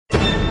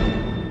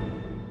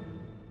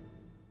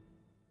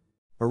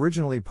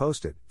Originally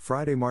posted,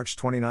 Friday, March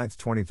 29,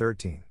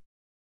 2013.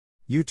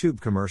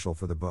 YouTube commercial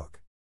for the book.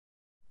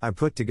 I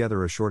put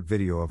together a short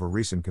video of a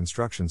recent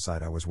construction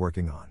site I was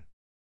working on.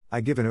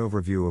 I give an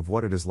overview of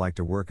what it is like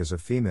to work as a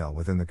female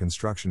within the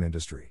construction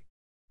industry.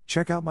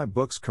 Check out my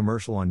book's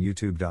commercial on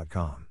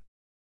youtube.com.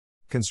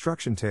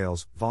 Construction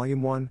Tales,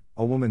 Volume 1,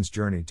 A Woman's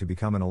Journey to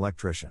Become an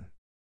Electrician.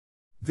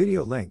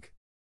 Video link.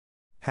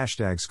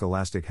 Hashtag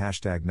Scholastic,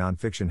 hashtag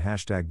Nonfiction,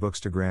 hashtag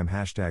Bookstagram,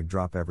 hashtag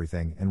Drop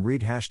Everything and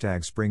Read,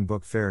 hashtag Spring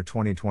Book Fair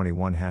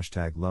 2021,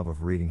 hashtag Love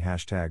of Reading,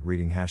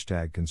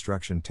 hashtag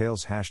Construction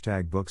Tales,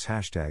 hashtag Books,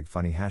 hashtag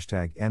Funny,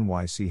 hashtag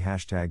NYC,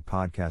 hashtag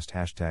Podcast,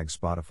 hashtag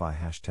Spotify,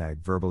 hashtag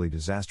Verbally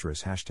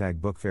Disastrous, hashtag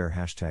Book Fair,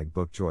 hashtag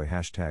Book Joy,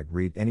 hashtag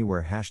Read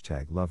Anywhere,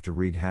 hashtag Love to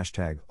Read,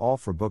 hashtag All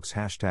for Books,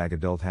 hashtag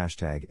Adult,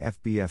 hashtag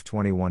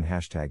FBF21,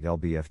 hashtag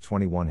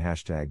LBF21,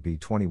 hashtag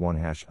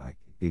B21, hashtag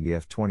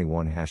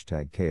BBF21,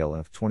 hashtag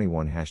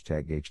KLF21,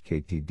 hashtag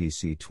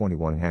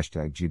HKTDC21,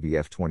 hashtag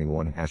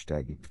GBF21,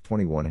 hashtag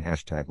EP21,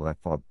 hashtag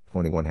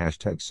LATFOB21,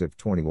 hashtag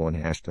SIV21,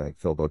 hashtag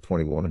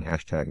Filbo21,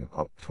 hashtag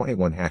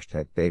UP21,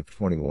 hashtag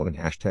BAVE21,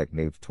 hashtag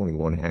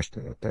NAVE21,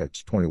 hashtag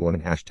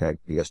PEDS21, hashtag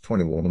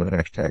BS21,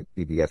 hashtag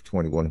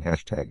BBF21,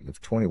 hashtag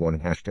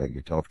IF21,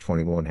 hashtag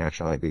UTOF21,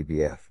 hashtag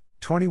IBBF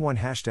 21,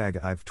 hashtag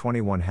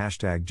IVE21,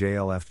 hashtag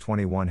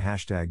JLF21,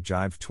 hashtag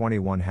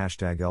JIVE21,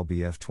 hashtag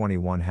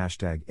LBF21,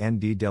 hashtag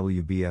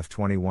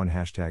NDWBF21,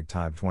 hashtag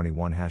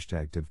TIBE21,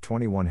 hashtag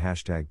TIV21,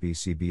 hashtag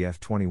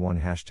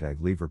BCBF21, hashtag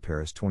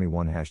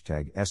LeverParis21,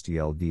 hashtag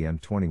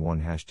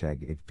SDLDM21,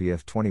 hashtag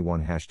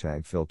HPF21,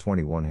 hashtag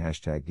Phil21,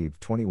 hashtag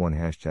EVE21,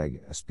 hashtag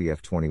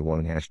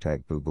SPF21,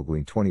 hashtag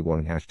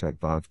BooBooGueen21, hashtag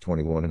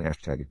BOV21,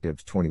 hashtag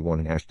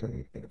DIBS21,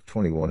 hashtag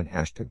IF21,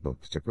 hashtag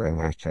Bookstagram,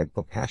 hashtag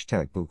Book,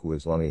 hashtag Buku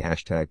Islami,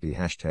 hashtag the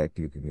hashtag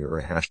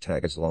Bukumura,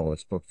 hashtag as long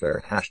as book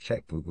fair,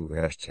 hashtag Buku,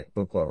 hashtag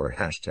book lover,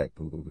 hashtag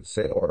Buku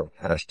sale,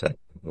 hashtag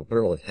Buku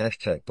Berlin,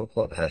 hashtag book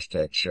club,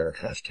 hashtag share,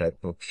 hashtag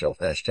bookshelf,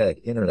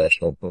 hashtag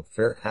international book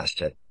fair,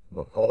 hashtag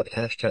bookaholic,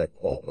 hashtag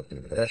all book,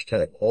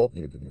 hashtag all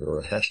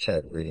Bukumura,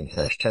 hashtag reading,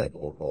 hashtag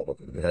all book,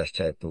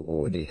 hashtag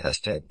Buku,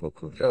 hashtag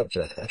Buku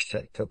Jobja,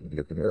 hashtag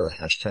Bukumura,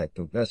 hashtag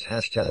Bukness,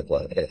 hashtag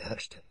Latte,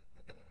 hashtag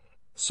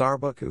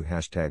Sarbaku,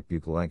 hashtag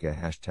Bukalenka,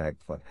 hashtag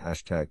Fut,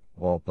 hashtag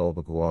Wall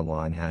Bilbaku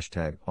Online,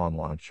 hashtag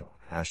Online Show,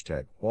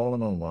 hashtag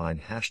Wallin Online,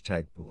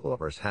 hashtag Book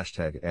Lovers,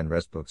 hashtag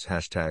NRES Books,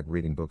 hashtag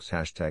Reading Books,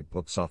 hashtag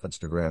Books off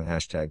Instagram,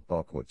 hashtag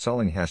Bulkwood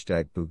Selling,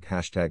 hashtag Book,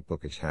 hashtag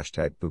Bookish,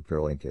 hashtag Book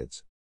Girling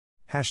Kids.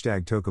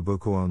 Hashtag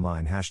Tokabuku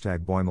Online, hashtag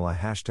Boimala,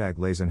 hashtag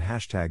Lazen,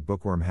 hashtag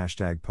Bookworm,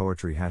 hashtag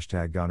Poetry,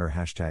 hashtag Gunner,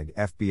 hashtag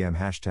FBM,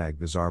 hashtag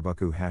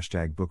Bizarrebuku,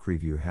 hashtag Book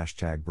Review,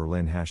 hashtag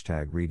Berlin,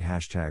 hashtag Read,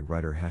 hashtag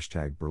Writer,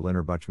 hashtag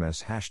Berliner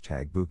Buchmesse,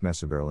 hashtag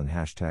Buchmesse Berlin,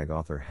 hashtag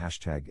Author,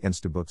 hashtag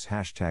Instabooks,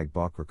 hashtag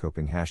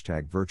Bachverkoping,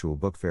 hashtag Virtual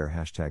Book Fair,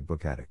 hashtag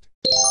Book Addict.